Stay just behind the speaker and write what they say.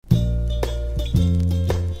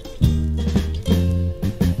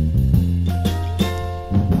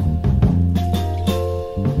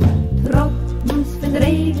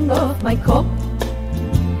mijn kop.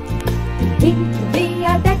 Ik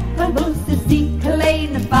weer dekker moest ziek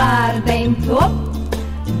alleen een paar deemt op.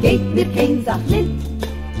 Geet weer geen zacht lid.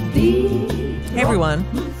 Hey everyone,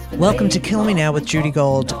 welcome to Kill Me Now with Judy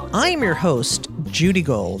Gold. I'm your host, Judy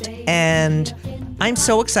Gold, and I'm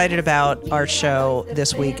so excited about our show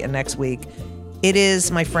this week and next week. It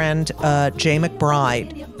is my friend Jaye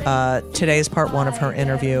McBride. Today is part one of her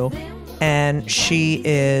interview, and she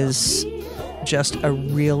is just a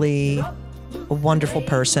really wonderful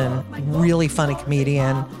person, really funny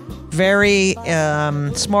comedian, very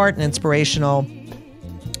smart and inspirational,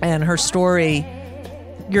 and her story,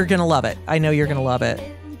 you're gonna love it. I know you're gonna love it.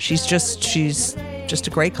 She's just a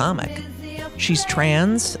great comic. She's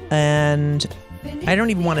trans, and I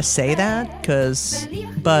don't even want to say that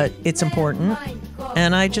but it's important,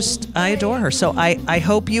 and I adore her. So I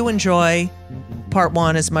hope you enjoy part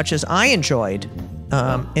one as much as I enjoyed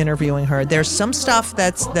interviewing her. There's some stuff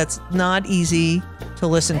that's not easy to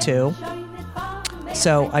listen to,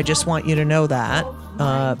 so I just want you to know that.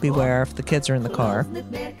 Beware if the kids are in the car,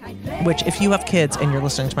 which if you have kids and you're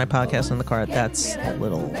listening to my podcast in the car, that's a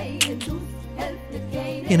little,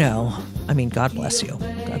 God bless you.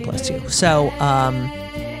 God bless you. So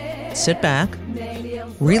sit back,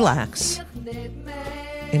 relax,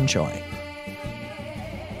 enjoy.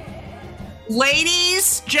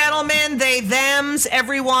 Ladies, gentlemen, they, thems,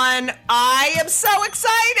 everyone, I am so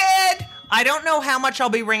excited. I don't know how much I'll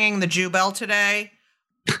be ringing the Jew bell today,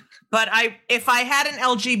 but if I had an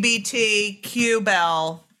LGBTQ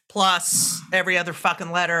bell plus every other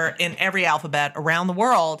fucking letter in every alphabet around the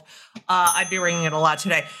world, I'd be ringing it a lot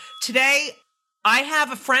today. Today, I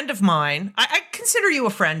have a friend of mine. I consider you a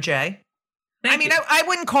friend, Jay. Thank you. I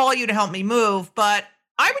wouldn't call you to help me move, but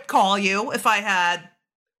I would call you if I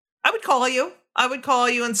would call you. I would call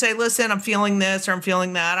you and say, listen, I'm feeling this or I'm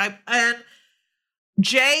feeling that. And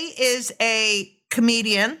Jay is a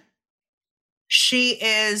comedian. She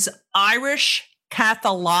is Irish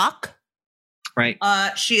Catholic. Right.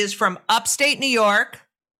 She is from upstate New York.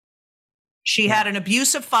 She had an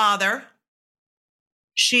abusive father.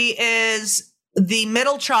 She is the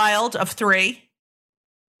middle child of 3.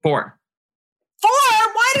 4. 4?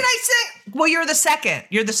 Why did I say? Well, you're the second.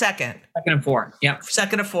 Second of 4. Yeah.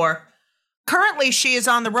 Second of 4. Currently, she is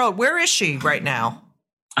on the road. Where is she right now?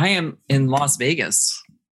 I am in Las Vegas.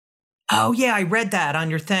 Oh, yeah. I read that on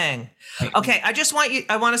your thing. Okay. I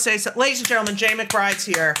want to say, ladies and gentlemen, Jaye McBride's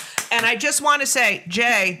here. And I just want to say,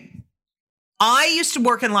 Jay, I used to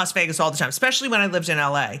work in Las Vegas all the time, especially when I lived in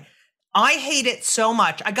LA. I hate it so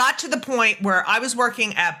much. I got to the point where I was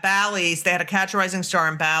working at Bally's. They had a Catch a Rising Star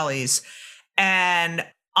in Bally's. And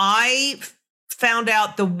I found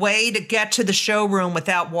out the way to get to the showroom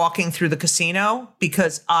without walking through the casino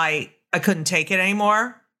because I couldn't take it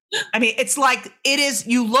anymore. I mean, it's like it is.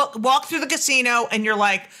 You walk through the casino and you're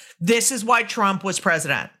like, this is why Trump was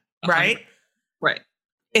president, right? Right.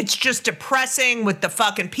 It's just depressing with the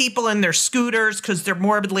fucking people in their scooters because they're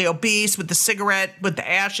morbidly obese with the cigarette, with the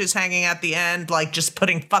ashes hanging at the end, like just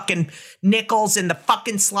putting fucking nickels in the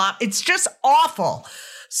fucking slop. It's just awful.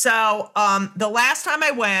 So the last time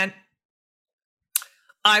I went,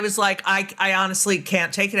 I was like, I honestly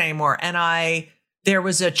can't take it anymore. And there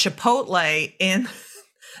was a Chipotle in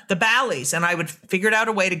the Bally's, and I would figured out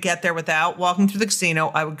a way to get there without walking through the casino.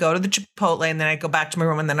 I would go to the Chipotle, and then I'd go back to my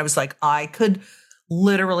room, and then I was like, I could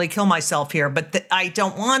literally kill myself here, but I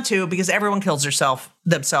don't want to because everyone kills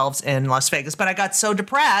themselves in Las Vegas. But I got so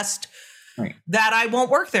depressed that I won't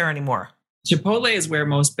work there anymore. Chipotle is where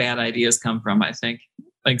most bad ideas come from, I think.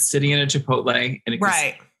 Like sitting in a Chipotle, and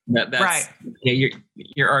right. That's right. Yeah,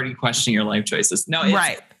 you're already questioning your life choices. No, it's,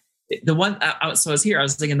 right. The one. So I was here. I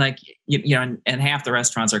was thinking like and half the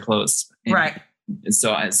restaurants are closed. And right.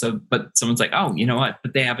 But someone's like, oh, you know what?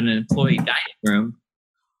 But they have an employee dining room,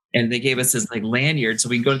 and they gave us this like lanyard so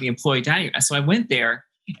we can go to the employee dining room. So I went there,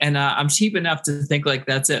 and I'm cheap enough to think like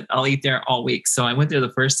that's it. I'll eat there all week. So I went there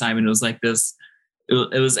the first time, and it was like this.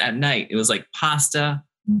 It was at night. It was like pasta,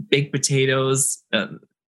 baked potatoes.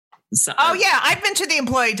 I've been to the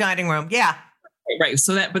employee dining room. Yeah. Right.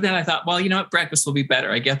 But then I thought, well, you know what? Breakfast will be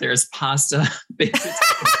better. I get there as pasta. I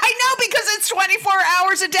know, because it's 24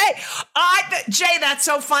 hours a day. Jay, that's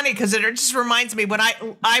so funny because it just reminds me when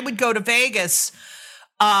I would go to Vegas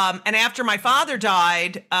and after my father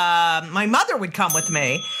died, my mother would come with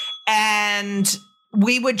me and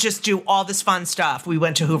we would just do all this fun stuff. We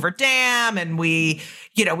went to Hoover Dam and we'd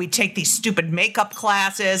take these stupid makeup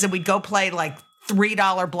classes and we'd go play like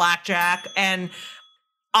 $3 blackjack. And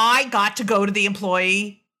I got to go to the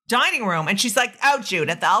employee dining room. And she's like, oh,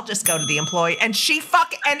 Judith, I'll just go to the employee. And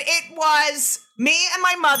and it was me and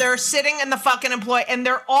my mother sitting in the fucking employee, and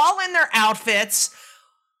they're all in their outfits,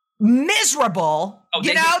 miserable. Oh,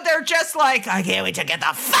 They're just like, I can't wait to get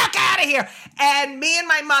the fuck out of here. And me and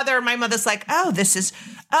my mother's like,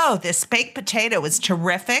 this baked potato is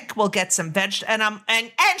terrific. We'll get some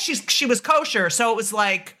and she was kosher. So it was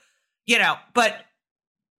like, but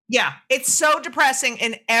yeah, it's so depressing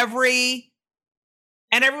and everyone's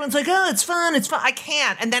like, oh, it's fun. It's fun. I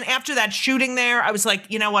can't. And then after that shooting there, I was like,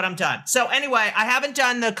 you know what? I'm done. So anyway, I haven't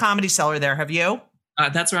done the Comedy Cellar there. Have you?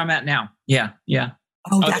 That's where I'm at now. Yeah. Yeah.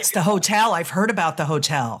 Oh, that's the hotel. I've heard about the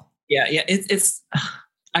hotel. Yeah. Yeah.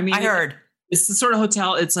 I heard it's the sort of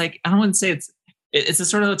hotel. It's like, I don't want to say it's the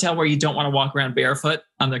sort of hotel where you don't want to walk around barefoot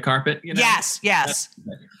on the carpet. Yes.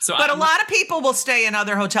 So, but a lot of people will stay in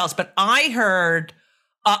other hotels. But I heard,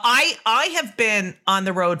 I have been on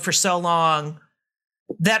the road for so long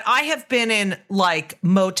that I have been in like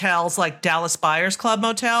motels, like Dallas Buyers Club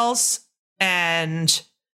motels, and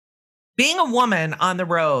being a woman on the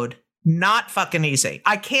road, not fucking easy.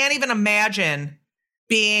 I can't even imagine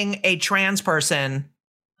being a trans person,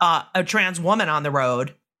 a trans woman on the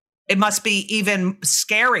road. It must be even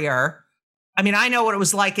scarier. I mean, I know what it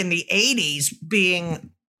was like in the 80s being,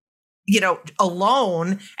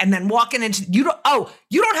 alone and then walking into, you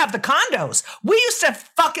don't have the condos. We used to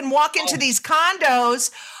fucking walk into these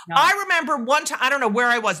condos. No. I remember one time, I don't know where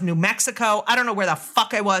I was, New Mexico. I don't know where the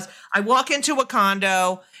fuck I was. I walk into a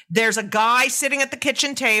condo. There's a guy sitting at the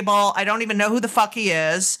kitchen table. I don't even know who the fuck he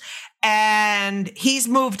is. And he's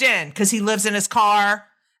moved in because he lives in his car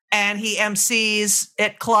and he MCs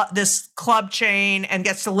at this club chain and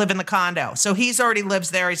gets to live in the condo. So he's already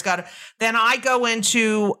lives there. Then I go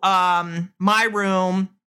into my room,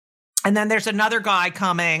 and then there's another guy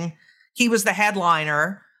coming. He was the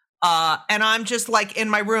headliner. And I'm just like in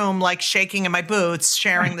my room, like shaking in my boots,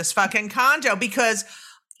 sharing this fucking condo because,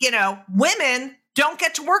 women don't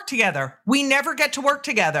get to work together. We never get to work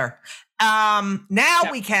together. Now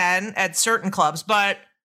we can at certain clubs, but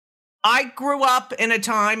I grew up in a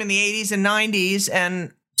time in the 80s and 90s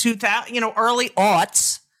and 2000, early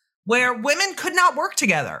aughts where women could not work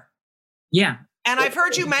together. Yeah. And I've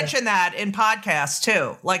heard you mention that in podcasts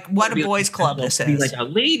too. Like what a boys club this is. Like a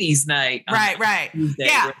ladies' night. Right. Tuesday,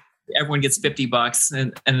 yeah. Everyone gets $50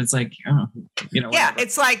 and it's like, Yeah. Whatever.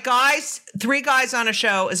 It's like 3 guys on a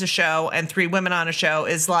show is a show and 3 women on a show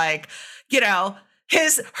is like,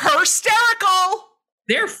 hysterical.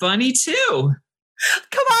 They're funny too.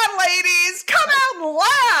 Come on, ladies. Come out and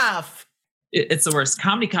laugh. It's the worst.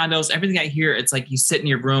 Comedy condos, everything I hear, it's like you sit in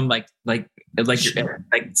your room like you're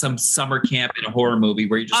like some summer camp in a horror movie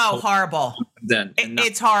where you just horrible.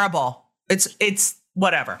 It's horrible. It's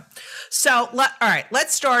whatever. So all right,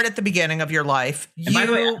 let's start at the beginning of your life. By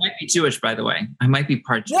the way, I might be Jewish, by the way. I might be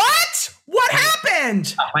part Jewish. What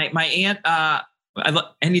happened? My aunt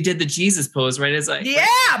and he did the Jesus pose, right?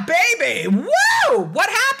 Yeah, baby. Woo!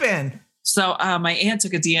 What happened? So my aunt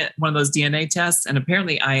took one of those DNA tests, and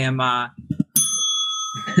apparently I am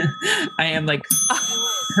like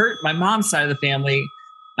hurt. My mom's side of the family,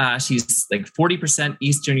 she's like 40%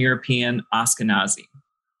 Eastern European Ashkenazi.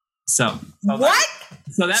 So what?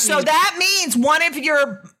 That means one of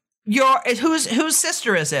your whose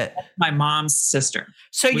sister is it? My mom's sister.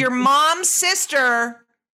 So your mom's sister.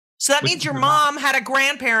 So that means your mom had a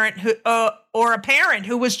grandparent who, or a parent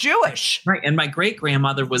who was Jewish. Right. And my great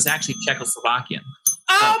grandmother was actually Czechoslovakian.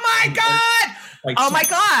 Oh my God. Oh my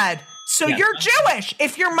God. So you're Jewish.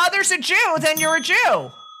 If your mother's a Jew, then you're a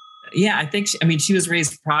Jew. Yeah, I think, she was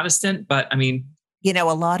raised Protestant, but a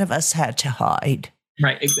lot of us had to hide.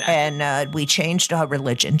 Right, exactly. And we changed our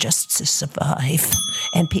religion just to survive.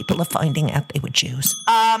 And people are finding out they were Jews.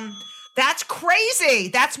 That's crazy.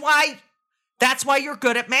 That's why you're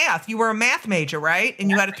good at math. You were a math major, right? And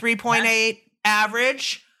you had a 3.8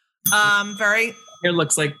 average. Very. Hair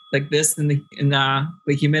looks like this in the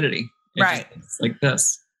humidity. Right. It's like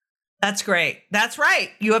this. That's great. That's right.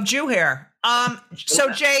 You have Jew hair.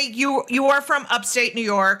 So Jay, you are from upstate New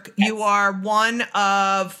York. Yes. You are one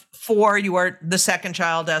of 4. You are the second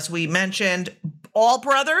child, as we mentioned. All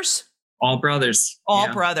brothers? All brothers.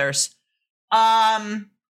 All brothers. It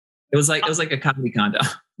was like a comedy condo.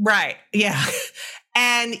 Right. Yeah.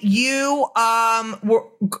 And you were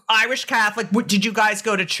Irish Catholic. Did you guys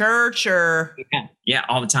go to church or? Yeah,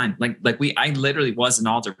 all the time. I literally was an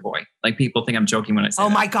altar boy. Like people think I'm joking when I say that. Oh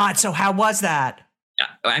my God. So how was that?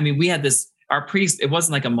 Yeah. We had our priest, it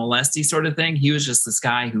wasn't like a molesty sort of thing. He was just this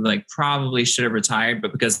guy who probably should have retired,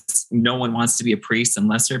 but because no one wants to be a priest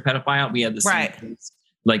unless they're a pedophile, we had this right.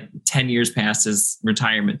 10 years past his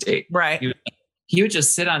retirement date. Right. he would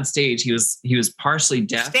just sit on stage. He was partially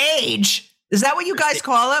deaf. Stage? Is that what you guys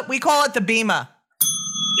call it? We call it the bima.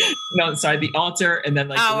 No, sorry, the altar, and then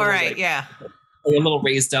like all right, yeah, a little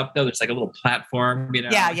raised up though. There's like a little platform,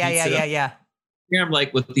 Yeah. Hear him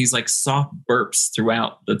like with these like soft burps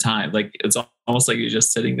throughout the time. Like it's almost like you're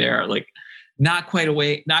just sitting there, like not quite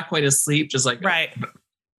awake, not quite asleep, just like right.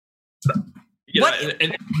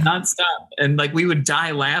 And nonstop. And like we would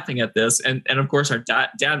die laughing at this. And of course our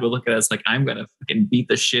dad would look at us like, I'm gonna fucking beat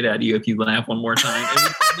the shit out of you if you laugh one more time.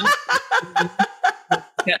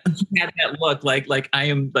 He had that look like I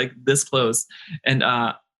am like this close. And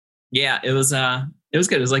it was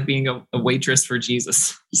good. It was like being a waitress for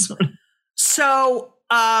Jesus. So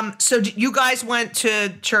you guys went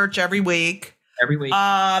to church every week. Every week.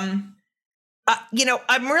 I'm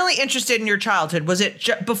really interested in your childhood. Was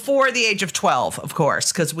it before the age of 12, of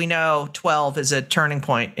course, because we know 12 is a turning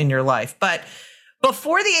point in your life. But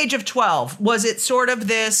before the age of 12, was it sort of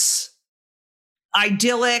this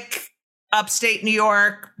idyllic upstate New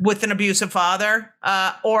York with an abusive father?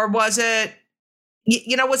 Or was it,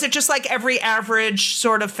 was it just like every average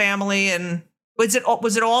sort of family? And was it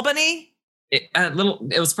Albany?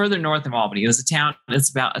 It was further north of Albany. It was a town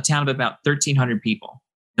of about 1,300 people.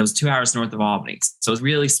 It was 2 hours north of Albany. So it was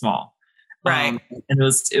really small. Right. And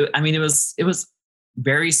it was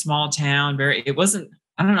very small town. It wasn't,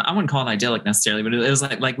 I don't know, I wouldn't call it idyllic necessarily, but it was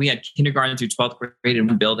like we had kindergarten through 12th grade in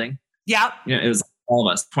one building. Yeah. It was all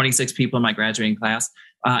of us, 26 people in my graduating class.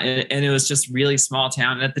 And it was just really small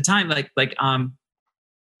town. And at the time,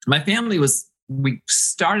 my family we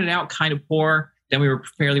started out kind of poor. Then we were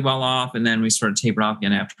fairly well off, and then we sort of tapered off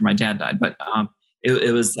again after my dad died. But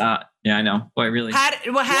it was, I know. Boy, really. So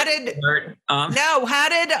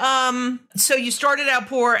you started out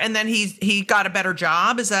poor, and then he got a better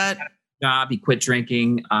job. Is that? Job. He quit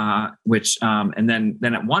drinking, and then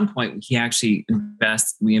at one point we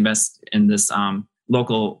invest in this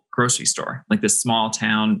local grocery store, like this small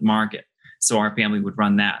town market. So our family would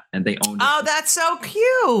run that, and they owned it. Oh, that's so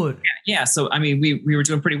cute. Yeah. So, I mean, we were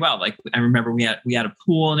doing pretty well. Like, I remember we had a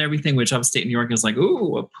pool and everything, which upstate New York was like,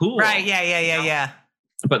 ooh, a pool. Right. Yeah.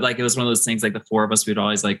 But like, it was one of those things, like the four of us, we'd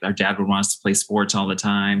always like, our dad would want us to play sports all the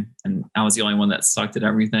time. And I was the only one that sucked at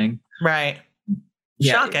everything. Right.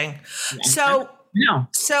 Yeah. Shocking. So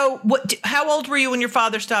how old were you when your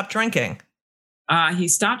father stopped drinking? He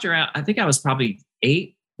stopped around, I think I was probably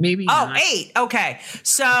 8, maybe. Oh, 9. 8. Okay.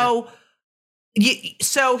 So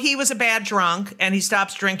he was a bad drunk and he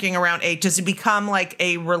stops drinking around 8. Does he become like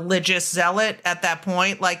a religious zealot at that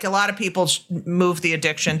point? Like a lot of people move the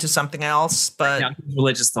addiction to something else, but he was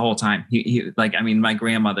religious the whole time. He my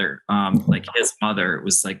grandmother, like his mother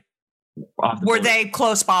was like off the Were boat. they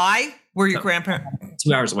close by? Were your grandparents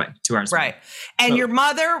 2 hours away? 2 hours right. away. And your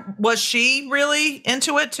mother, was she really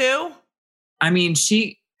into it too? I mean,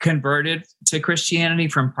 she converted to Christianity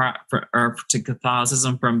or to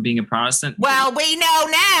Catholicism from being a Protestant. Well, we know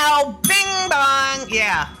now. Bing bong.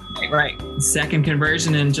 Yeah. Right. Second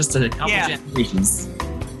conversion in just a couple generations.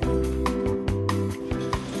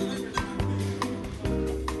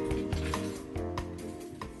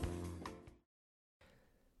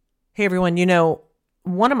 Hey, everyone.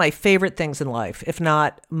 One of my favorite things in life, if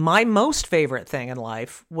not my most favorite thing in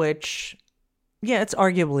life, which, it's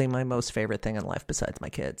arguably my most favorite thing in life besides my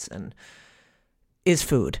kids, and is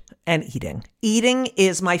food and eating. Eating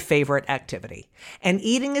is my favorite activity. And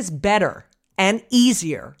eating is better and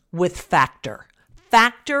easier with Factor.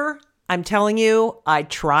 Factor, I'm telling you, I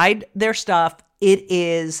tried their stuff. It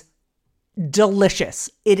is delicious.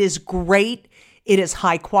 It is great. It is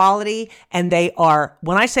high quality, and they are,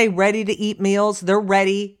 when I say ready to eat meals, they're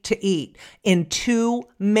ready to eat in 2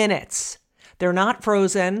 minutes. They're not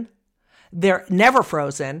frozen. They're never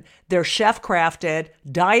frozen. They're chef crafted,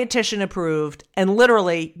 dietitian approved, and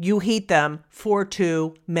literally you heat them for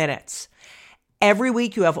 2 minutes. Every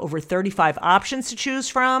week you have over 35 options to choose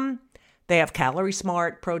from. They have Calorie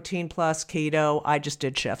Smart, Protein Plus, Keto. I just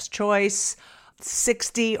did Chef's Choice.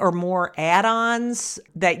 60 or more add-ons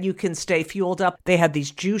that you can stay fueled up. They had these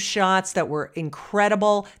juice shots that were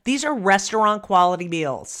incredible. These are restaurant quality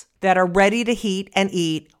meals that are ready to heat and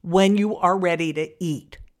eat when you are ready to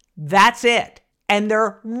eat. That's it. And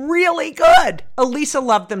they're really good. Elisa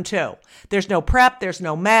loved them too. There's no prep. There's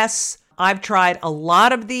no mess. I've tried a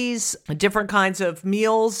lot of these different kinds of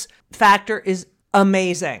meals. Factor is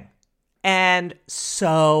amazing and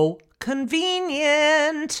so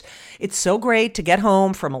convenient. It's so great to get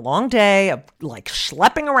home from a long day of like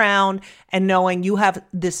schlepping around and knowing you have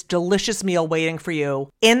this delicious meal waiting for you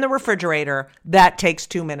in the refrigerator that takes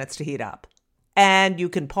 2 minutes to heat up. And you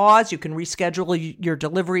can pause, you can reschedule your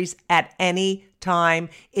deliveries at any time.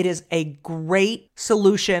 It is a great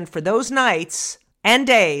solution for those nights and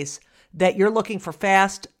days that you're looking for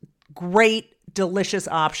fast, great, delicious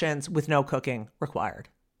options with no cooking required.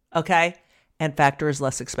 Okay? And Factor is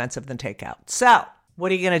less expensive than takeout. So,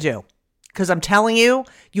 what are you going to do? Because I'm telling you,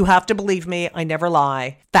 you have to believe me. I never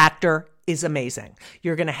lie. Factor is amazing.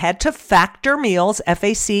 You're going to head to Factor Meals,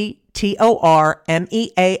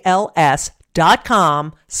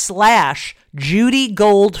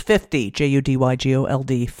 FactorMeals.com/JudyGold50,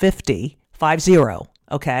 JudyGold 50,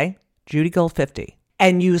 okay? JudyGold50.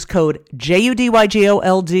 And use code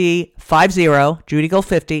JudyGold50,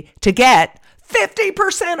 JudyGold50 to get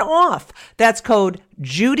 50% off. That's code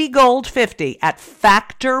JudyGold50 at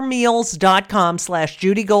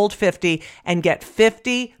factormeals.com/JudyGold50 and get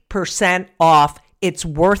 50% off. It's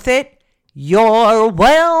worth it. You're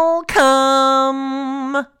welcome.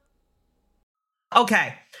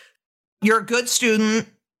 Okay. You're a good student.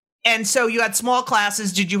 And so you had small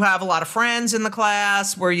classes. Did you have a lot of friends in the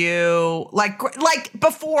class? Were you like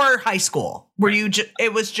before high school? Were you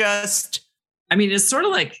it was just... I mean, it's sort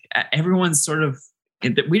of like everyone's sort of, we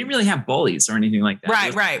didn't really have bullies or anything like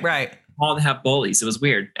that. Right. All to have bullies. It was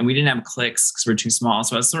weird. And we didn't have cliques because we're too small.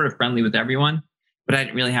 So I was sort of friendly with everyone, but I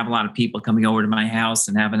didn't really have a lot of people coming over to my house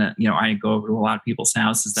and having I didn't go over to a lot of people's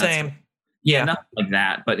houses. Same. Yeah, nothing like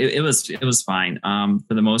that. But it was fine.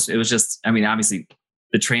 For the most, it was just, I mean, obviously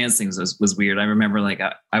the trans things was weird. I remember like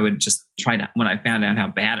I would just try to, when I found out how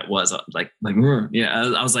bad it was, I was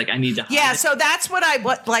like, I need to. Yeah. So that's what I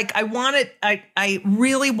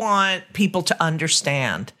really want people to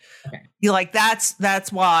understand. Okay.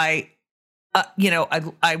 That's why,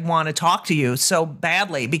 I want to talk to you so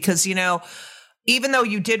badly because, even though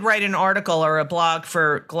you did write an article or a blog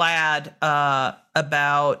for GLAAD,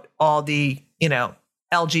 about all the,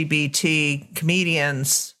 LGBT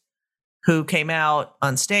comedians who came out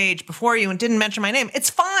on stage before you and didn't mention my name.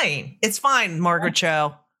 It's fine. It's fine, Margaret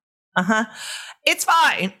Cho. It's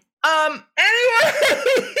fine. Anyway.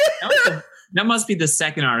 That must be the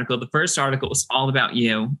second article. The first article was all about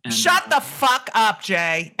you. And, shut the fuck up,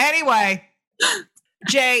 Jay. Anyway,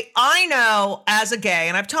 Jay, I know as a gay,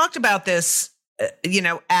 and I've talked about this,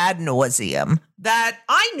 ad nauseum, that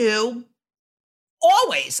I knew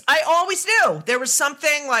I always knew there was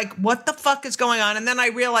something like, what the fuck is going on? And then I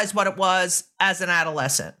realized what it was as an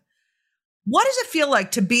adolescent. What does it feel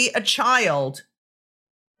like to be a child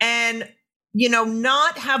and,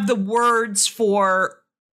 not have the words for,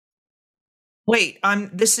 wait,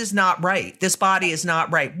 this is not right. This body is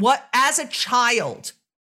not right. What, as a child,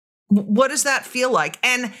 what does that feel like?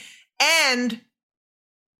 And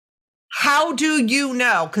how do you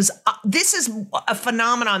know? Because this is a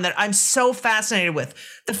phenomenon that I'm so fascinated with.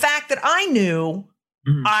 The fact that I knew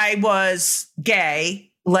I was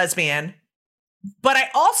gay, lesbian, but I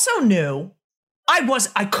also knew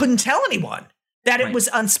I couldn't tell anyone that it was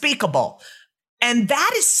unspeakable. And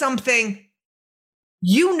that is something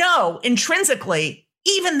intrinsically,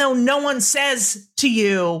 even though no one says to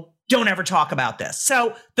you, don't ever talk about this.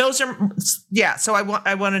 So so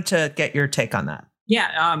I wanted to get your take on that.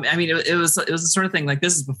 Yeah, I mean, it was the sort of thing like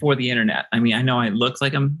this is before the internet. I mean, I know I look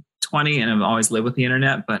like I'm 20 and I've always lived with the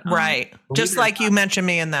internet, but right, just like you mentioned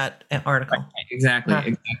me in that article. Right,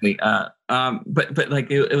 exactly. But like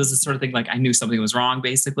it was the sort of thing like I knew something was wrong.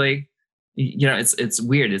 Basically, it's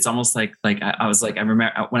weird. It's almost like I was like I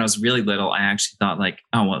remember when I was really little, I actually thought like,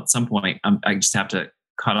 oh well, at some point I just have to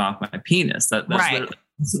cut off my penis. That's right.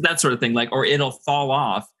 That sort of thing, like, or it'll fall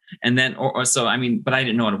off. And then, or so, I mean, but I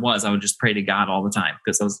didn't know what it was. I would just pray to God all the time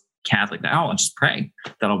because I was Catholic. I'll just pray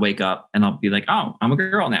that I'll wake up and I'll be like, oh, I'm a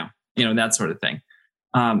girl now, that sort of thing.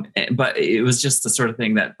 But it was just the sort of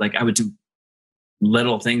thing that like, I would do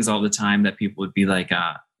little things all the time that people would be like,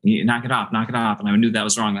 knock it off. And I knew that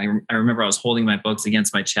was wrong. I remember I was holding my books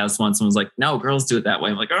against my chest once and was like, no, girls do it that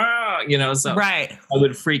way. I'm like, so right. I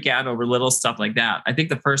would freak out over little stuff like that. I think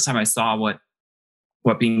the first time I saw what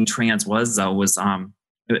being trans was though, was,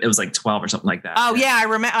 it was like 12 or something like that. Oh yeah, I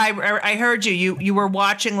remember. I heard you. You were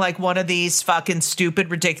watching like one of these fucking stupid,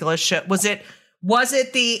 ridiculous shit. Was it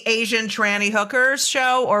the Asian tranny hookers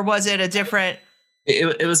show, or was it a different?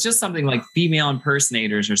 It was just something like female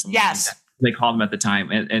impersonators or something. Yes, like that. They called them at the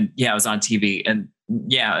time, and yeah, it was on TV, and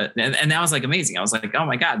yeah, and that was like amazing. I was like, oh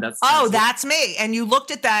my god, that's me. And you looked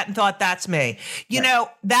at that and thought, that's me.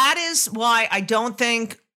 That is why I don't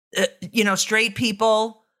think straight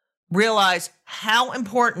people realize how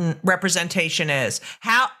important representation is.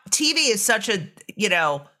 How TV is such a,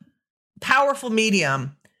 powerful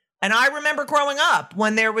medium. And I remember growing up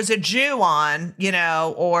when there was a Jew on,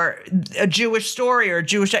 or a Jewish story or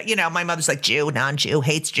Jewish, my mother's like, Jew, non-Jew,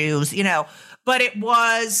 hates Jews, but it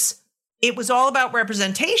was it was all about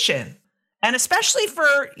representation. And especially for,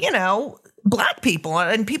 Black people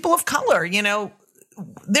and people of color,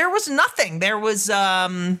 there was nothing. There was,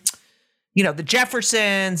 the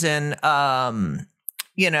Jeffersons and,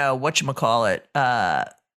 whatchamacallit,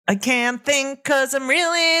 I can't think because I'm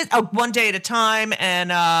really, One Day at a Time.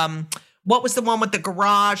 And what was the one with the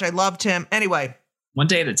garage? I loved him. Anyway. One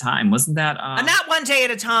Day at a Time. Wasn't that? Not One Day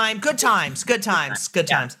at a Time. Good times.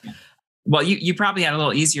 Well, you probably had a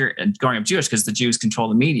little easier growing up Jewish because the Jews control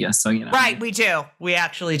the media. So, Right. We do. We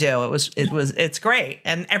actually do. It's great.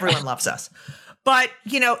 And everyone loves us. But,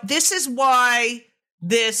 this is why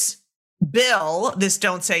this bill, this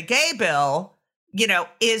Don't Say Gay bill,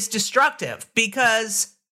 is destructive,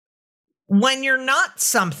 because when you're not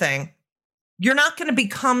something, you're not going to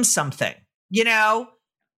become something, They're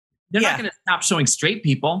not going to stop showing straight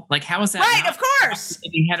people. Like, how is that? Right, of course.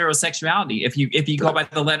 Heterosexuality. If you go by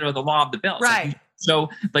the letter of the law of the bill. Right. So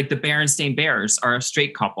like the Berenstain Bears are a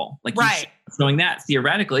straight couple. Like, right. Showing that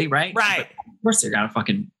theoretically, right? Right. But of course they're going to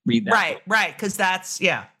fucking read that. Right, right. Because that's,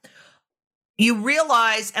 You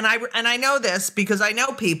realize, and I know this because I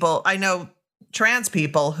know trans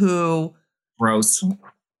people who. Gross.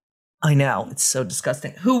 I know, it's so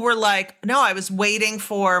disgusting. Who were like, no, I was waiting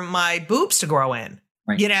for my boobs to grow in.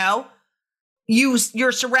 Right.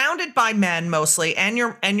 You're surrounded by men mostly, and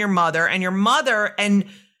your mother, and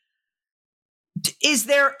is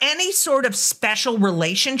there any sort of special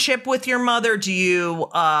relationship with your mother? Do you,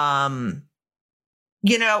 I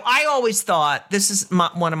always thought, this is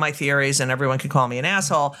one of my theories, and everyone can call me an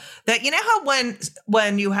asshole, that how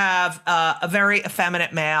when you have a very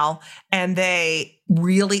effeminate male and they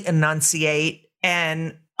really enunciate,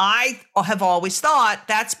 and I have always thought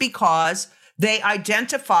that's because they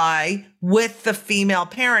identify with the female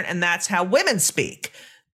parent, and that's how women speak.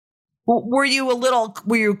 Were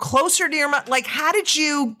you closer to your mother? Like, how did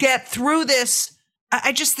you get through this?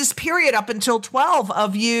 This period up until 12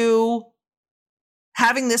 of you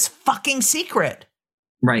having this fucking secret.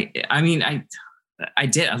 Right. I mean, I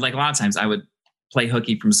did, like, a lot of times I would play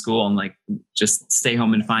hooky from school and like just stay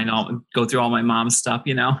home and go through all my mom's stuff,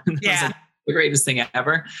 Yeah. It was like the greatest thing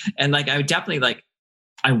ever. And like, I would definitely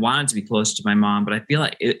I wanted to be close to my mom, but I feel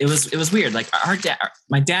like it was weird. Like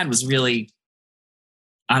my dad was really,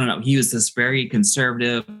 I don't know. He was this very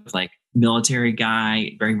conservative, like military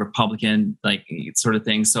guy, very Republican, like sort of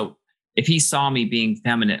thing. So if he saw me being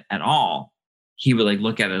feminine at all, he would like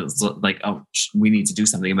look at it as like, oh, we need to do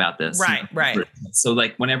something about this. Right. Right. So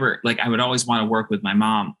like whenever, like I would always want to work with my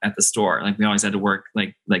mom at the store. Like we always had to work,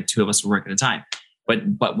 like two of us would work at a time.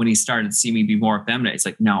 But when he started to see me be more feminine, it's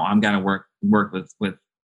like, no, I'm going to work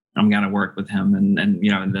with him.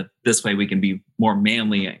 And this way we can be more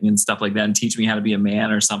manly and stuff like that, and teach me how to be a man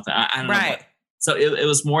or something. I don't know. But, so it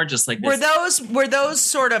was more just like this. Were those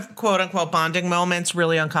sort of quote unquote bonding moments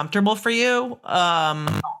really uncomfortable for you?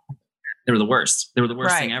 They were the worst. They were the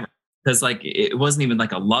worst thing ever. Because like it wasn't even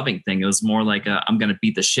like a loving thing. It was more like I'm going to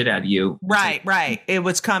beat the shit out of you. Right, right. It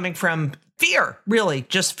was coming from fear, really,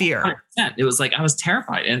 just fear. 100%. It was like I was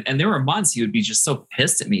terrified, and there were months he would be just so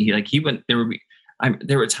pissed at me.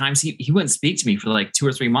 There were times he wouldn't speak to me for like 2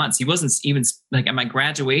 or 3 months. He wasn't even like at my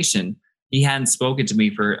graduation. He hadn't spoken to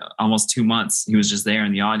me for almost 2 months. He was just there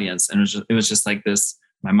in the audience, and it was just like this.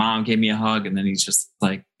 My mom gave me a hug, and then he's just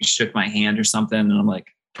like shook my hand or something, and I'm like,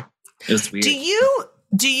 it was weird.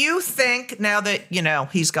 Do you think now that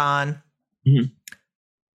he's gone? Mm-hmm.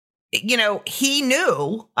 He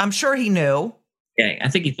knew. I'm sure he knew. Gay. I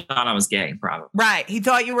think he thought I was gay, probably. Right. He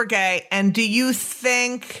thought you were gay. And do you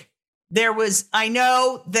think there was? I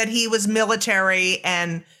know that he was military,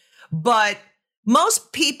 but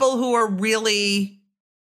most people who are really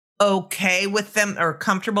okay with them or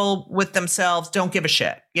comfortable with themselves don't give a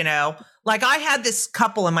shit. Like I had this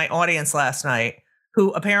couple in my audience last night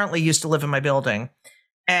who apparently used to live in my building,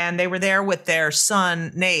 and they were there with their son,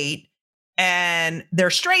 Nate, and they're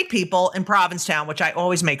straight people in Provincetown, which I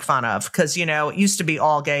always make fun of because, it used to be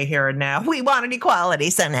all gay here, and now we wanted equality.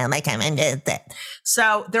 So now they come and do that.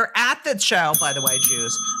 So they're at the show, by the way,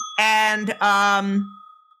 Jews. And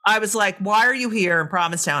I was like, why are you here in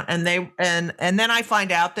Provincetown? And and then I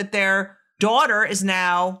find out that their daughter is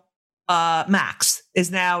now Max,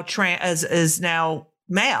 is now is now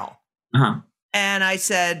male. Uh-huh. And I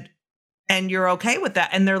said, and you're okay with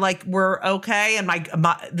that? And they're like, we're okay. And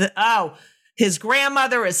his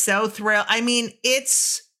grandmother is so thrilled. I mean,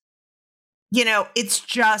 it's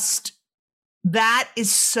just, that is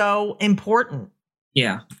so important.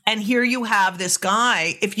 Yeah. And here you have this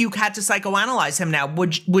guy. If you had to psychoanalyze him now,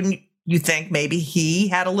 wouldn't you think maybe he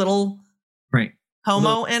had a little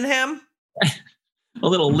homo in him? a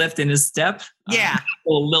little lift in his step. Yeah. A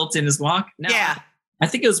little lilt in his walk. No, yeah. I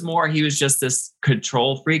think it was more, he was just this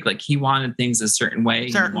control freak. Like he wanted things a certain way.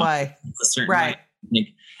 A certain right.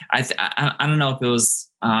 way. I don't know if it was,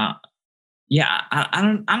 I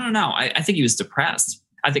don't know. I think he was depressed.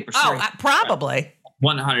 I think for sure. Oh, probably.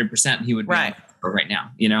 100% he would be right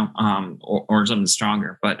now, or something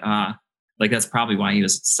stronger. But like that's probably why he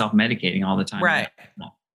was self-medicating all the time. Right.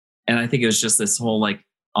 And I think it was just this whole like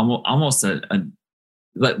almost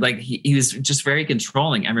like he was just very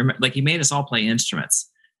controlling. I remember like he made us all play instruments,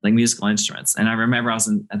 like musical instruments. And I remember I was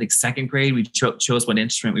in, I think, second grade. We chose what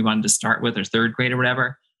instrument we wanted to start with, or third grade or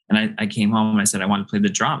whatever. And I came home and I said I want to play the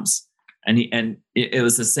drums. And it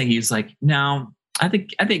was this thing. He was like, "No, I think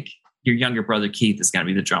your younger brother Keith is going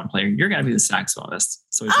to be the drum player. You're going to be the saxophonist."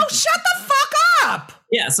 So shut the fuck up!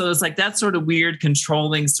 Yeah, so it's like that sort of weird,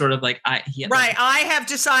 controlling, sort of like I have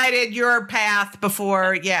decided your path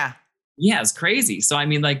before. Yeah, it's crazy. So I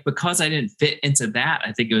mean, like because I didn't fit into that,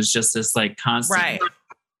 I think it was just this like constant. Right.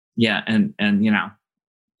 Yeah, and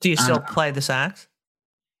do you still play the sax?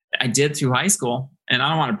 I did through high school, and I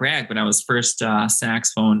don't want to brag, but I was first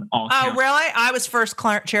saxophone. Oh, really? I was first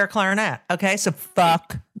chair clarinet. Okay, so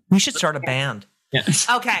fuck. We should start a band. Yeah.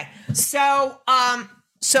 Okay, so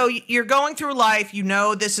so you're going through life.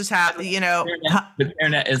 This is happening. The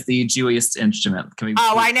clarinet is the Jewish instrument.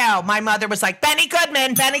 I know. My mother was like Benny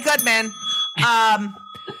Goodman.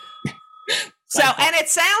 So, and it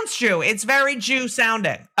sounds Jew. It's very Jew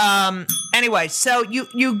sounding. Anyway, so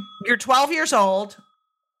you're 12 years old.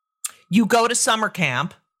 You go to summer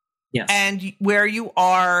camp. Yes. And where you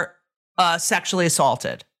are sexually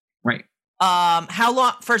assaulted. Right. How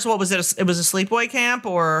long? First of all, was it? It was a sleepaway camp,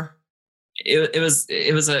 or? It was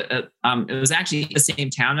actually the same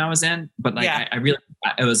town I was in, but like I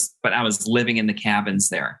was living in the cabins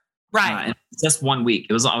there. Right. And just 1 week.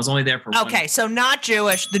 I was only there for 1 week. Okay, so not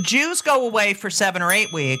Jewish. The Jews go away for 7 or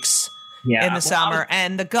 8 weeks in the summer,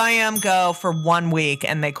 and the Goyim go for 1 week,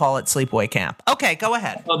 and they call it sleepaway camp. Okay, go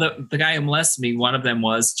ahead. Well, the guy who molested me, one of them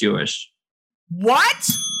was Jewish. What?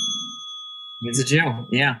 He's a Jew.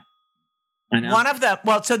 Yeah, I know. One of them.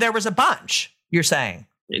 Well, so there was a bunch. You're saying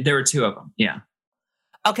there were 2 of them. Yeah.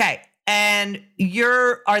 Okay. And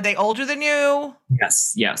are they older than you?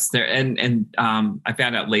 Yes. They're and I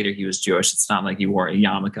found out later he was Jewish. It's not like he wore a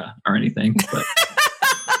yarmulke or anything. But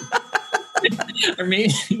I mean,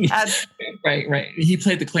 right. He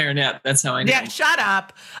played the clarinet. That's how I know. Yeah, shut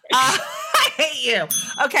up. I hate you.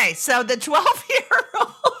 Okay, so the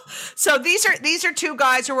 12-year-old. So these are 2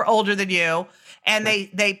 guys who were older than you, and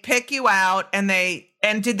they pick you out, and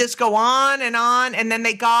did this go on, and then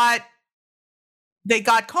they got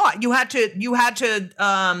caught. You had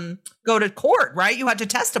to go to court, right? You had to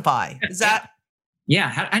testify. Is that? Yeah.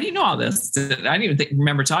 How do you know all this? I didn't even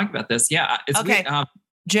remember talking about this. Yeah. It's okay. Weird.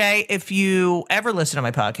 Jay, if you ever listen to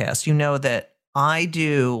my podcast, you know that I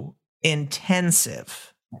do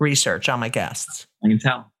intensive research on my guests. I can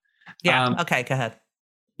tell. Yeah. Okay. Go ahead.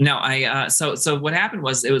 No, so what happened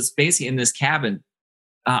was it was basically in this cabin.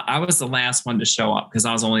 I was the last one to show up because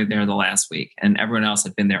I was only there the last week, and everyone else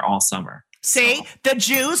had been there all summer. See, the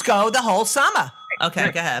Jews go the whole summer.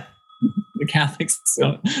 Okay, go ahead. The Catholics,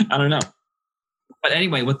 so I don't know. But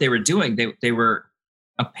anyway, what they were doing, they were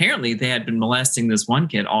apparently they had been molesting this one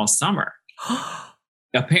kid all summer.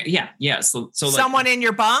 Yeah. So someone in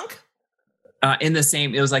your bunk? In the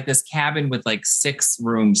same, it was like this cabin with like 6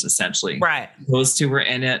 rooms essentially. Right. Those 2 were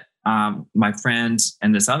in it. My friend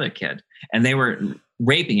and this other kid, and they were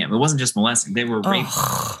raping him. It wasn't just molesting; they were raping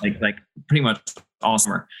like pretty much all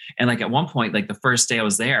summer. And like at one point, like the first day I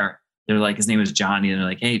was there, they're like, his name was Johnny, and they're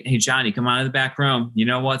like, hey Johnny, come on in the back room. You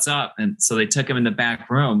know what's up? And so they took him in the back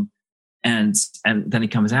room, and then he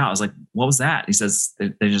comes out. I was like, what was that? He says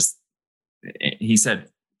he said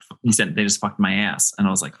they just fucked my ass, and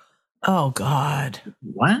I was like, oh God,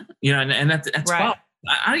 what? And that's right. Well,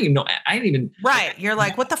 I don't even know. I didn't even. Right. You're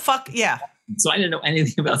like, what the fuck? Yeah. So I didn't know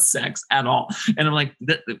anything about sex at all. And I'm like,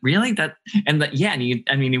 really? And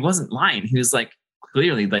he wasn't lying. He was like,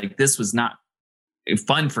 clearly, like this was not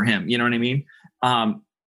fun for him. You know what I mean?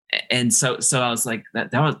 And so I was like,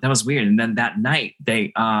 that was weird. And then that night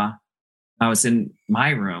I was in my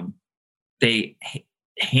room. They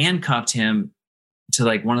handcuffed him to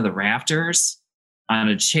like one of the rafters on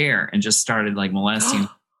a chair and just started like molesting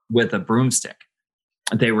with a broomstick.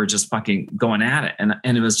 They were just fucking going at it.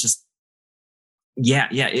 And it was just,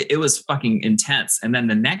 it was fucking intense. And then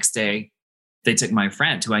the next day they took my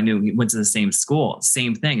friend who I knew, he went to the same school,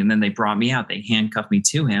 same thing. And then they brought me out, they handcuffed me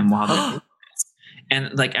to him while they're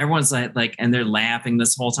and like, everyone's like, and they're laughing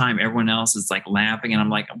this whole time. Everyone else is like laughing. And I'm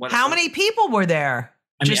like, what? How many people were there?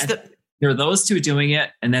 there were those two doing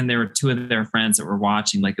it, and then there were two of their friends that were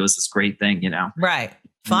watching. Like it was this great thing, Right.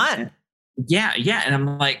 Fun. Yeah. And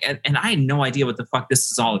I'm like, and I had no idea what the fuck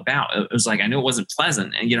this is all about. It was like, I knew it wasn't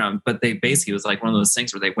pleasant, and but they basically, it was like one of those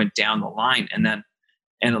things where they went down the line, and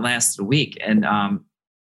it lasted a week. And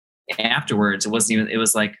afterwards, it was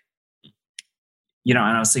like, and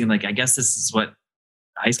I was thinking like, I guess this is what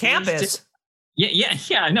high school camp is.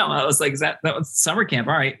 Yeah. I know. I was like, that was summer camp.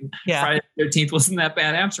 All right. Yeah. Friday the 13th wasn't that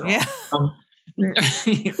bad after all.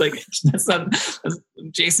 Yeah. Like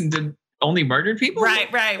Jason did only murdered people. Right.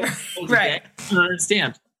 I don't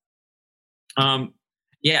understand.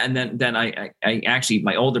 Yeah. And then I actually,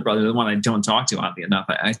 my older brother, the one I don't talk to oddly enough,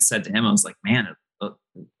 I said to him, I was like, man,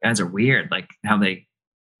 guys are weird. Like how they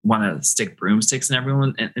want to stick broomsticks in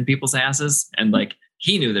everyone in people's asses. And like,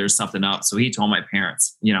 he knew there was something up. So he told my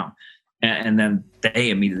parents, and then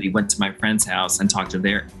they immediately went to my friend's house and talked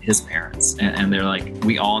to his parents. And they're like,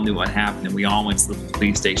 we all knew what happened. And we all went to the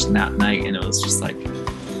police station that night. And it was just like,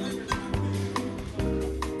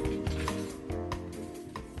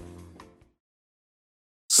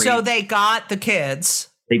 so they got the kids.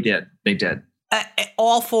 They did.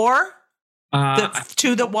 All four? The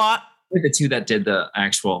two that watched? The two that did the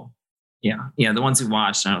actual, the ones who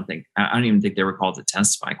watched. I don't even think they were called to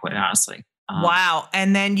testify, quite honestly. Wow.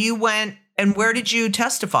 And then you went, and where did you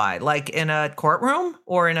testify? Like in a courtroom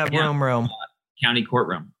or in a room? County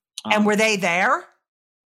courtroom. And were they there?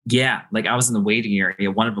 Yeah. Like I was in the waiting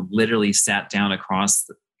area. One of them literally sat down across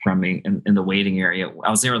from me in the waiting area. I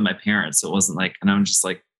was there with my parents. So it wasn't like, and I'm just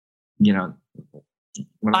like,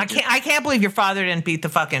 I can't believe your father didn't beat the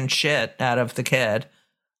fucking shit out of the kid.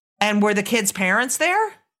 And were the kids' parents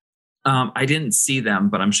there? I didn't see them,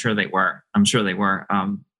 but I'm sure they were.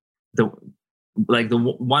 The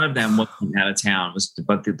one of them wasn't out of town,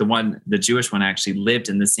 but the Jewish one actually lived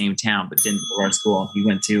in the same town, but didn't go to our school. He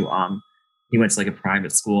went to like a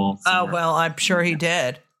private school somewhere. Oh, well, I'm sure he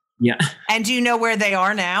did. Yeah. And do you know where they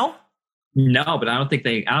are now? No, but I don't think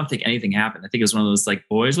anything happened. I think it was one of those like,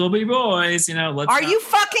 boys will be boys, Are you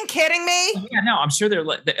fucking kidding me? Yeah, no, I'm sure they're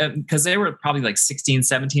like, because they were probably like 16,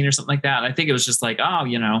 17 or something like that. I think it was just like, oh,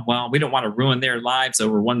 well, we don't want to ruin their lives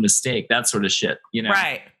over one mistake, that sort of shit,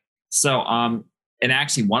 Right. So, and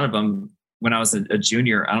actually one of them, when I was a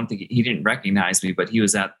junior, I don't think he didn't recognize me, but he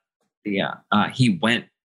was at the, he went,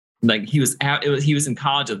 like he was in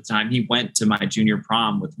college at the time. He went to my junior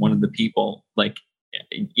prom with one of the people, like,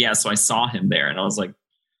 so I saw him there and I was like,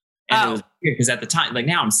 and it was weird because at the time, like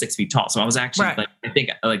now I'm 6 feet tall. So I was actually like, I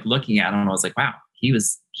think like looking at him, I was like, wow, he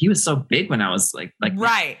was so big when I was like,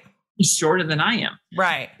 right. He's shorter than I am.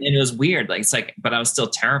 Right. And it was weird. Like, it's like, but I was still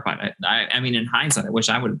terrified. I mean, in hindsight, I wish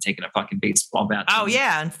I would have taken a fucking baseball bat. Oh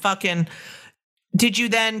yeah. And fucking, did you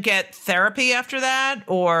then get therapy after that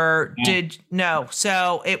or no?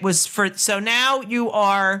 So it was so now you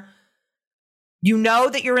know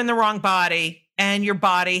that you're in the wrong body and your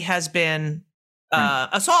body has been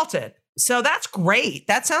assaulted. So that's great.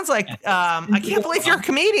 That sounds like, I can't believe you're a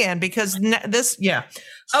comedian because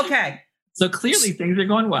Okay. So clearly things are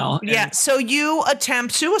going well. Yeah. So you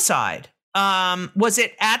attempt suicide. Was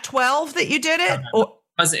it at 12 that you did it?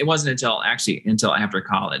 It wasn't until after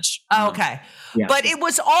college. Oh, okay. Yeah. But it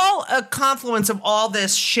was all a confluence of all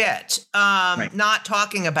this shit. Not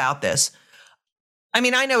talking about this. I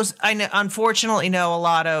mean, I unfortunately know a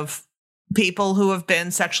lot of people who have been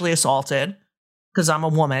sexually assaulted because I'm a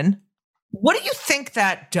woman. What do you think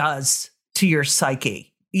that does to your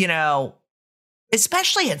psyche?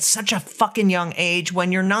 Especially at such a fucking young age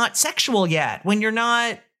when you're not sexual yet, when you're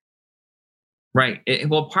not. Right.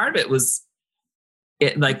 Well, part of it was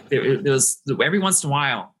there was every once in a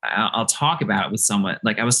while I'll talk about it with someone.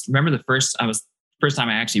 Like remember the first time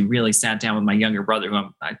I actually really sat down with my younger brother who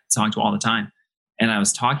I talk to all the time. And I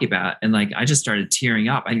was talking about it and like, I just started tearing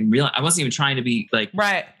up. I didn't realize I wasn't even trying to be like,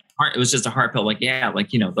 right. It was just a heartfelt, like,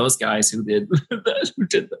 those guys who did,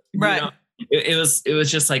 right. It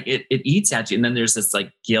was just like, it eats at you. And then there's this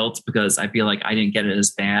like guilt because I feel like I didn't get it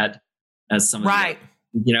as bad as some, right.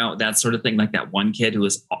 That sort of thing. Like that one kid who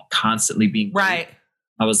was constantly being, right.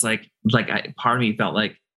 I was like, part of me felt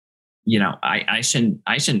like, I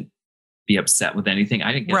shouldn't be upset with anything.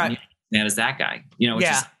 I didn't get as mad as that guy,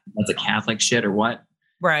 just that's a Catholic shit or what.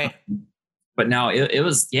 Right. But no, it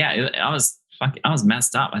was, I was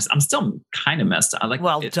messed up. I'm still kind of messed up.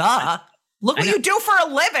 Duh. Look what you do for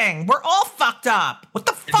a living. We're all fucked up. What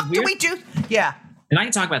the fuck do we do? Yeah. And I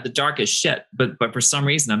can talk about the darkest shit, but for some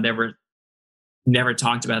reason I've never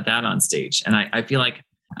talked about that on stage. And I feel like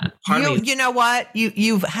part of me, you know what?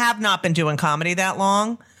 You have not been doing comedy that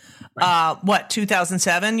long. Right.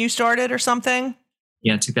 2007 you started or something?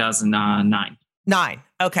 Yeah, 2009. 9.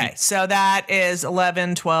 Okay. So that is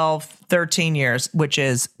 11, 12, 13 years, which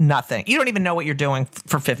is nothing. You don't even know what you're doing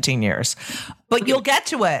for 15 years, but you'll get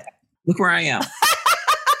to it. Look where I am.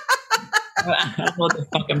 I don't know what the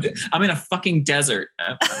fuck I'm doing. I'm in a fucking desert.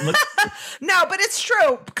 No, but it's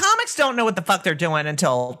true. Comics don't know what the fuck they're doing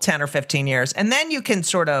until 10 or 15 years. And then you can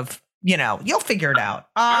sort of, you'll figure it out.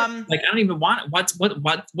 I don't even want it. What's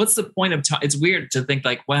the point of time? It's weird to think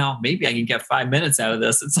like, well, maybe I can get 5 minutes out of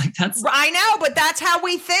this. It's like, I know, but that's how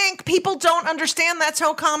we think. People don't understand that's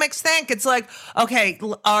how comics think. It's like, okay,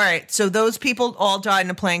 all right. So those people all died in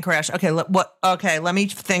a plane crash. Okay. Let me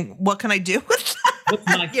think, what can I do with that? What's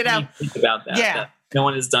my think about that? Yeah. That no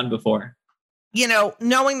one has done before.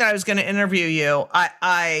 Knowing that I was going to interview you,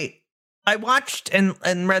 I watched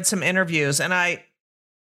and read some interviews, and I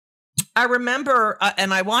remember,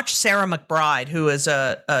 and I watched Sarah McBride, who is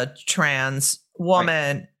a trans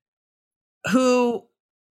woman, who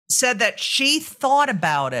said that she thought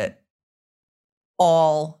about it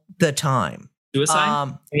all the time.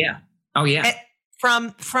 Suicide? Yeah. Oh yeah.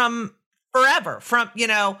 From forever,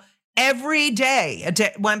 every day a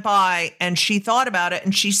day went by and she thought about it,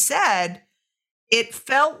 and she said it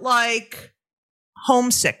felt like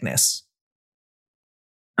homesickness.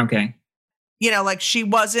 Okay. Like she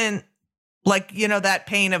wasn't like, that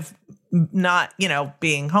pain of not,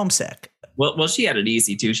 being homesick. Well, she had it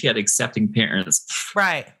easy too. She had accepting parents.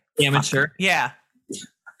 Right. Amateur. Yeah.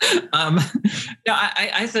 No,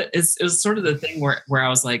 I thought it was sort of the thing where I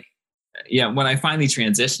was like, yeah, when I finally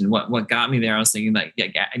transitioned, what got me there, I was thinking like,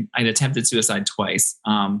 yeah, I'd attempted suicide twice.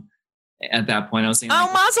 At that point I was thinking,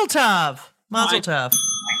 Mazel tov. Mazel tov.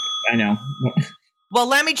 I know. Well,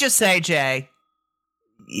 let me just say, Jay,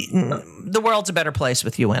 the world's a better place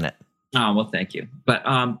with you in it. Oh, well, thank you. But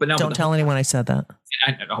no. Don't tell anyone I said that.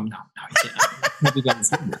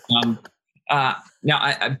 No,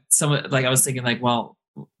 I was thinking like, well,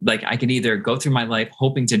 like I can either go through my life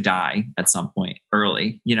hoping to die at some point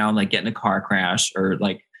early, like get in a car crash, or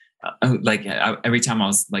every time I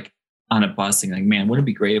was like on a bus thinking like, man, wouldn't it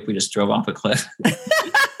be great if we just drove off a cliff?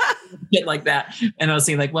 Shit like that. And I was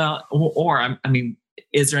thinking like, well, or I mean,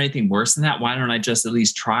 is there anything worse than that? Why don't I just at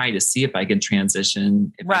least try to see if I can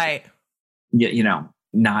transition? Right.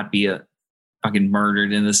 Not be a fucking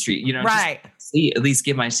murdered in the street, right. See, at least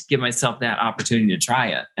give myself that opportunity to try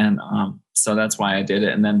it. And so that's why I did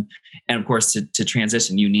it. And of course to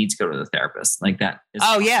transition, you need to go to the therapist like that.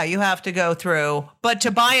 Yeah. You have to go through, but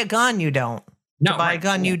to buy a gun, you don't. No, to buy a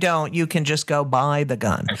gun, you don't. You can just go buy the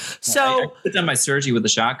gun. So I could have done my surgery with a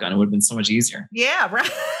shotgun. It would have been so much easier. Yeah.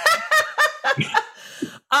 Right.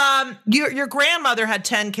 Your grandmother had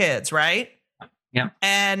 10 kids, right? Yeah.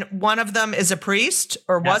 And one of them is a priest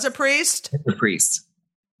or was a priest? A priest.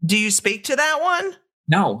 Do you speak to that one?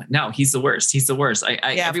 No, he's the worst. He's the worst.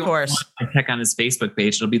 Of course. I check on his Facebook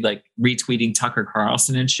page. It'll be like retweeting Tucker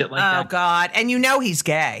Carlson and shit like that. Oh God. And he's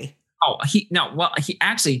gay. Oh, he's not.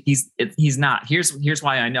 Here's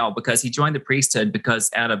why I know, because he joined the priesthood because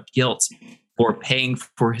out of guilt for paying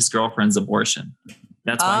for his girlfriend's abortion.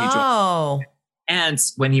 That's why he joined. Oh. And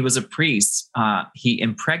when he was a priest, he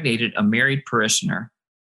impregnated a married parishioner,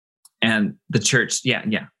 and the church,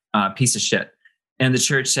 piece of shit. And the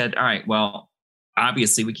church said, all right, well,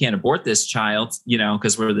 obviously we can't abort this child,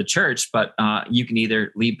 because we're the church, but you can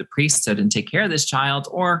either leave the priesthood and take care of this child,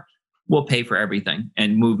 or we'll pay for everything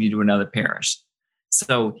and move you to another parish.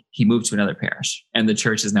 So he moved to another parish, and the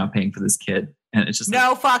church is now paying for this kid. And it's just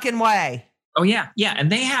no fucking way. Oh yeah. Yeah.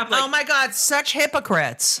 And they have oh my God, such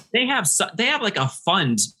hypocrites. They have like a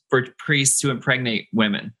fund for priests to impregnate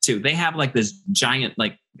women too. They have like this giant,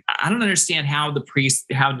 like, I don't understand how the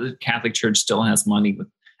Catholic Church still has money with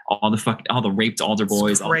all the raped altar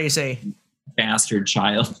boys. It's crazy. Bastard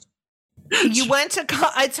child. You went to,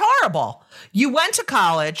 it's horrible. You went to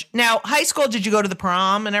college. Now, high school, did you go to the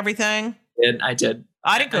prom and everything? I did.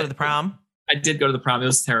 I didn't go to the prom. I did go to the prom. It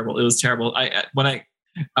was terrible. I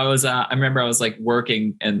remember I was like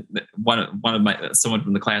working, and one of someone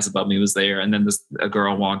from the class above me was there, and then a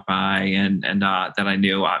girl walked by and that I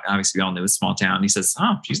knew. Obviously, we all knew it was a small town. He says,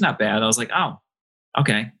 "Oh, she's not bad." I was like, "Oh,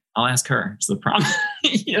 okay, I'll ask her." It's the prom,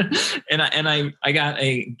 And I got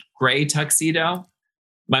a gray tuxedo.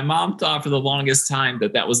 My mom thought for the longest time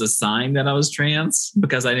that was a sign that I was trans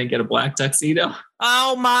because I didn't get a black tuxedo.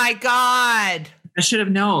 Oh my God! I should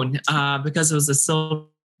have known because it was a silver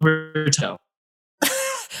toe.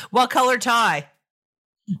 What color tie?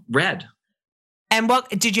 Red. And what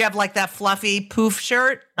did you have, like that fluffy poof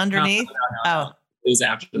shirt underneath? No. It was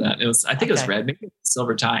after that. It was it was red, maybe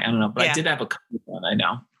silver tie. I don't know, but I did have a color one. I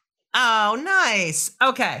know. Oh, nice.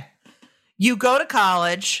 Okay. You go to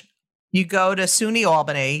college. You go to SUNY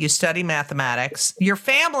Albany. You study mathematics. Your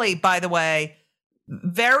family, by the way,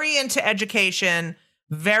 very into education,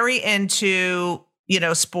 very into,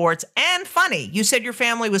 sports and funny. You said your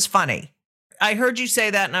family was funny. I heard you say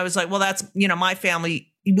that and I was like, well, that's, my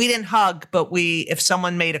family. We didn't hug, but if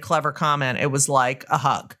someone made a clever comment, it was like a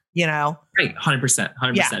hug, Right. 100%.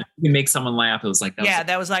 Yeah. You make someone laugh. It was like,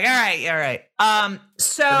 that was like, all right.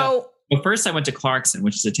 Well, first I went to Clarkson,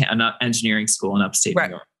 which is an engineering school in upstate New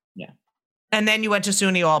York. Yeah. And then you went to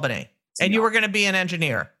SUNY Albany and you were going to be an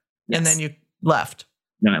engineer. Yes. And then you left.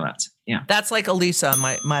 Then I left. Yeah. That's like Elisa,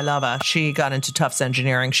 my lover. She got into Tufts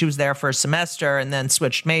Engineering. She was there for a semester and then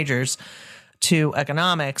switched majors to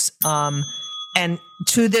economics. And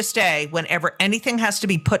to this day, whenever anything has to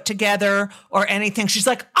be put together or anything, she's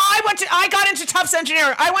like, I got into Tufts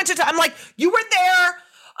Engineering. I'm like, you were there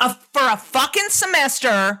for a fucking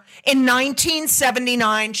semester in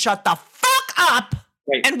 1979. Shut the fuck up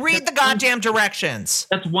and read the goddamn directions.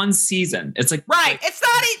 That's one season. It's like, right. It's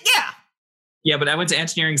not, yeah. Yeah, but I went to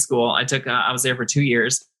engineering school. I was there for 2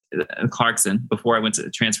 years at Clarkson before I went to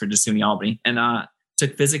transfer to SUNY Albany and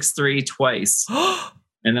took physics 3 twice.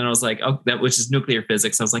 And then I was like, which is nuclear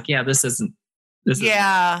physics. I was like, yeah, this isn't.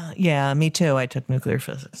 Yeah, me too. I took nuclear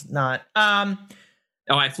physics. Not. I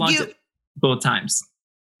flunked it both times.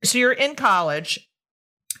 So you're in college.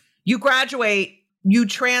 You graduate. You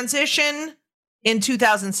transition in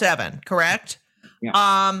 2007, correct?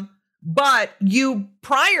 Yeah. But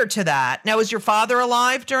prior to that, now, is your father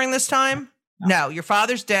alive during this time? No, your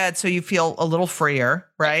father's dead, so you feel a little freer,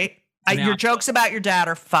 right? Your jokes about your dad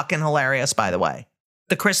are fucking hilarious, by the way.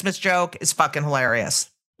 The Christmas joke is fucking hilarious.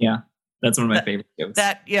 Yeah, that's one of my favorite jokes.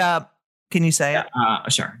 Can you say it?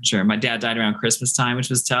 Sure. My dad died around Christmas time, which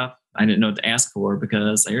was tough. I didn't know what to ask for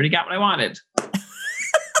because I already got what I wanted.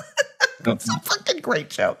 That's a fucking great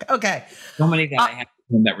joke. Okay. So many that I had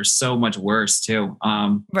that were so much worse too.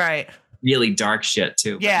 Right. Really dark shit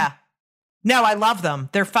too. Yeah. No, I love them.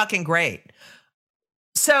 They're fucking great.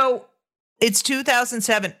 So it's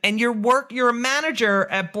 2007 and you're a manager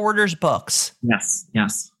at Borders Books. Yes.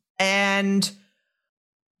 And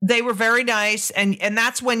they were very nice. And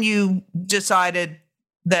that's when you decided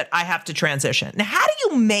that I have to transition. Now, how do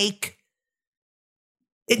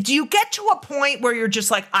you get to a point where you're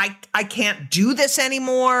just like, I can't do this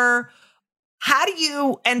anymore? How do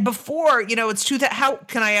you, and before, how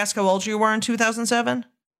can I ask how old you were in 2007?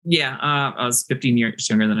 Yeah. I was 15 years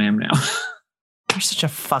younger than I am now. You're such a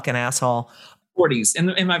fucking asshole. 40s,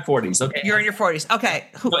 in my 40s. Okay. You're in your 40s. Okay.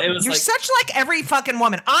 You're such like every fucking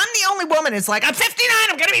woman. I'm the only woman who's like, I'm 59,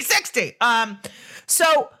 I'm going to be 60.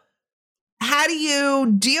 So how do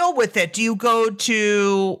you deal with it? Do you go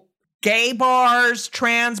to gay bars,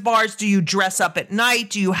 trans bars? Do you dress up at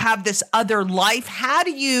night? Do you have this other life? How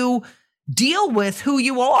do you deal with who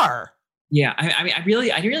you are? Yeah. I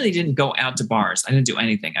really didn't go out to bars. I didn't do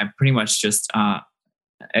anything. I pretty much just,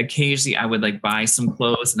 occasionally I would like buy some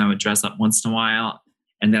clothes and I would dress up once in a while.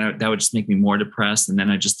 And then that would just make me more depressed. And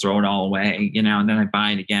then I just throw it all away, and then I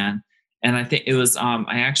buy it again. And I think it was,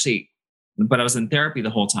 but I was in therapy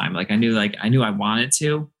the whole time. Like I knew I wanted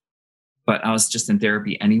to, but I was just in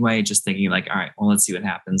therapy anyway, just thinking like, all right, well, let's see what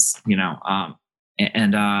happens,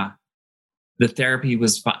 the therapy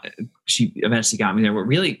was fun. She eventually got me there. What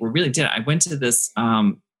really did, I went to this,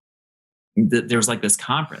 there was like this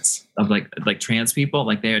conference of like trans people,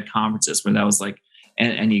 like they had conferences where that was like,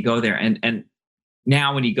 and you go there and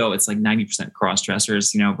now when you go, it's like 90% cross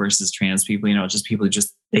dressers, versus trans people, just people who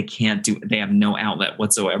they have no outlet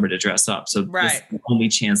whatsoever to dress up. So This is the only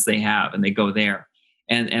chance they have, and they go there.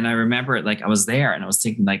 And I remember it, like I was there and I was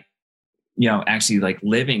thinking like, actually like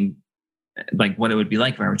living like what it would be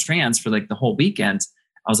like if I were trans for like the whole weekend.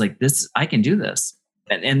 I was like, I can do this.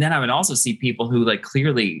 And then I would also see people who like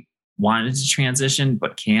clearly wanted to transition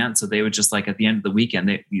but can't. So they would just like at the end of the weekend,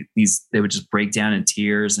 they would just break down in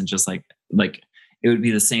tears and just like it would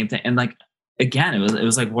be the same thing. And like again, it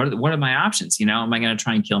was like, what are my options? Am I going to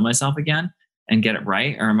try and kill myself again and get it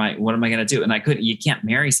right, or what am I going to do? And you can't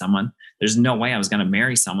marry someone. There's no way I was going to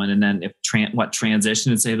marry someone. And then if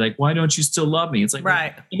transition and say like, why don't you still love me? It's like,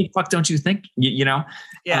 right. What the fuck don't you think? Yeah.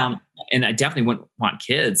 And I definitely wouldn't want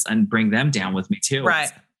kids and bring them down with me too. Right.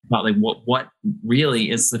 It's about like what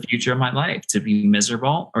really is the future of my life, to be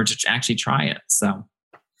miserable or to actually try it. So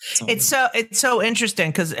it's so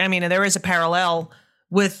interesting because there is a parallel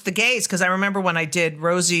with the gays, because I remember when I did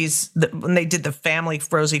when they did the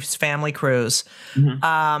Rosie's family cruise,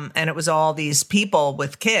 and it was all these people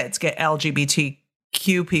with kids, get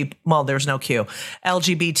LGBTQ people. Well, there's no Q,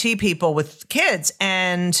 LGBT people with kids,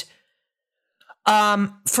 and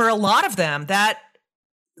for a lot of them,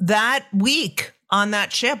 that week on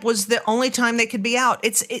that ship was the only time they could be out.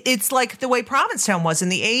 It's like the way Provincetown was in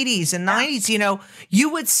the 80s and 90s. You know, you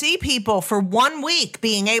would see people for 1 week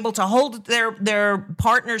being able to hold their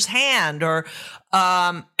partner's hand or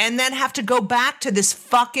and then have to go back to this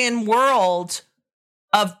fucking world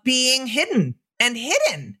of being hidden. And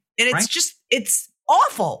it's just, it's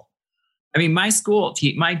awful. I mean, my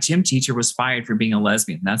gym teacher was fired for being a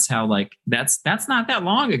lesbian. That's how, like, that's not that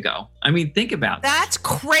long ago. I mean, think about it. That's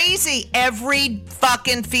crazy. Every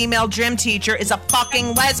fucking female gym teacher is a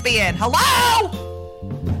fucking lesbian. Hello?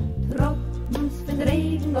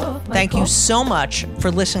 Thank you so much for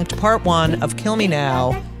listening to part 1 of Kill Me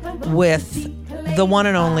Now with the one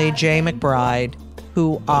and only Jaye McBride,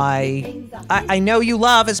 who I know you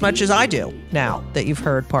love as much as I do now that you've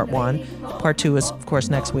heard part 1. Part 2 is, of course,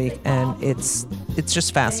 next week, and it's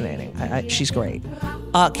just fascinating. She's great.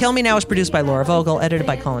 Kill Me Now is produced by Laura Vogel, edited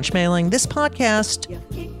by Colin Schmaling. This podcast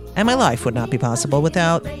and my life would not be possible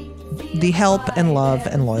without the help and love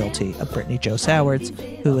and loyalty of Brittany Jo Sowards,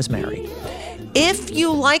 who is married. If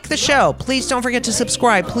you like the show, please don't forget to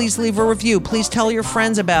subscribe. Please leave a review. Please tell your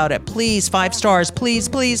friends about it. Please, 5 stars. Please,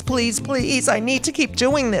 please, please, please. I need to keep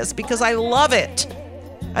doing this because I love it.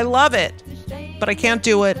 I love it. But I can't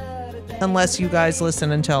do it unless you guys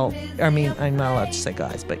listen and tell. I mean, I'm not allowed to say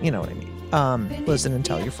guys, but you know what I mean. Listen and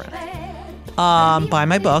tell your friends. Buy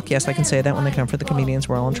my book. Yes, I can say that when they come for the comedians.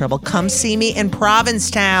 We're all in trouble. Come see me in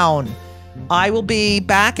Provincetown. I will be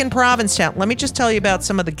back in Provincetown. Let me just tell you about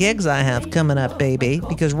some of the gigs I have coming up, baby,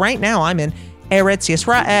 because right now I'm in Eretz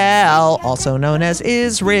Yisrael, also known as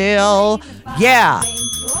Israel. Yeah,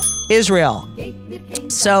 Israel.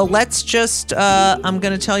 So let's just, I'm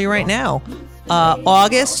going to tell you right now,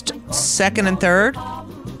 August 2nd and 3rd,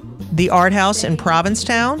 the Art House in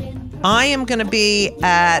Provincetown. I am going to be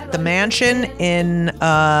at the Mansion in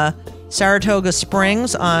Saratoga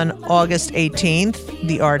Springs on August 18th,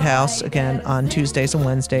 the Art House, again, on Tuesdays and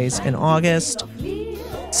Wednesdays in August.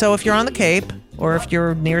 So if you're on the Cape or if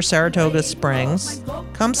you're near Saratoga Springs,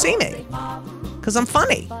 come see me because I'm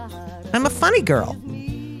funny. I'm a funny girl.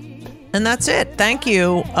 And that's it. Thank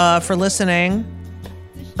you for listening.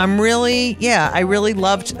 I really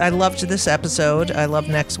loved this episode. I love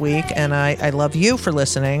next week. And I love you for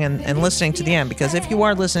listening and listening to the end, because if you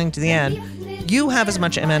are listening to the end, you have as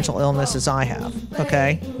much mental illness as I have,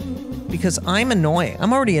 okay? Because I'm annoying.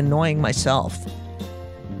 I'm already annoying myself.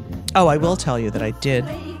 Oh, I will tell you that I did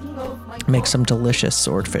make some delicious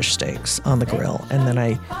swordfish steaks on the grill, and then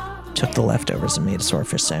I took the leftovers and made a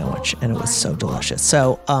swordfish sandwich, and it was so delicious.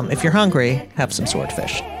 So if you're hungry, have some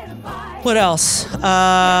swordfish. What else?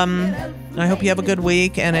 I hope you have a good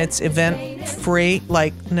week, and it's event-free.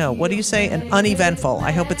 What do you say? Uneventful.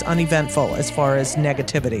 I hope it's uneventful as far as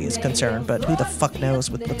negativity is concerned, but who the fuck knows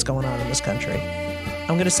with what's going on in this country.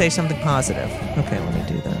 I'm going to say something positive. Okay, let me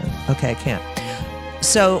do that. Okay, I can't.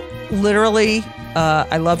 So, literally,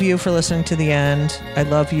 I love you for listening to the end. I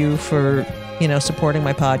love you for, supporting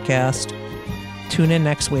my podcast. Tune in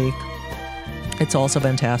next week. It's also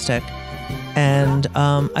fantastic. And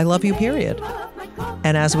I love you, period.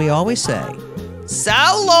 And as we always say, so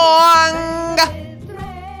long!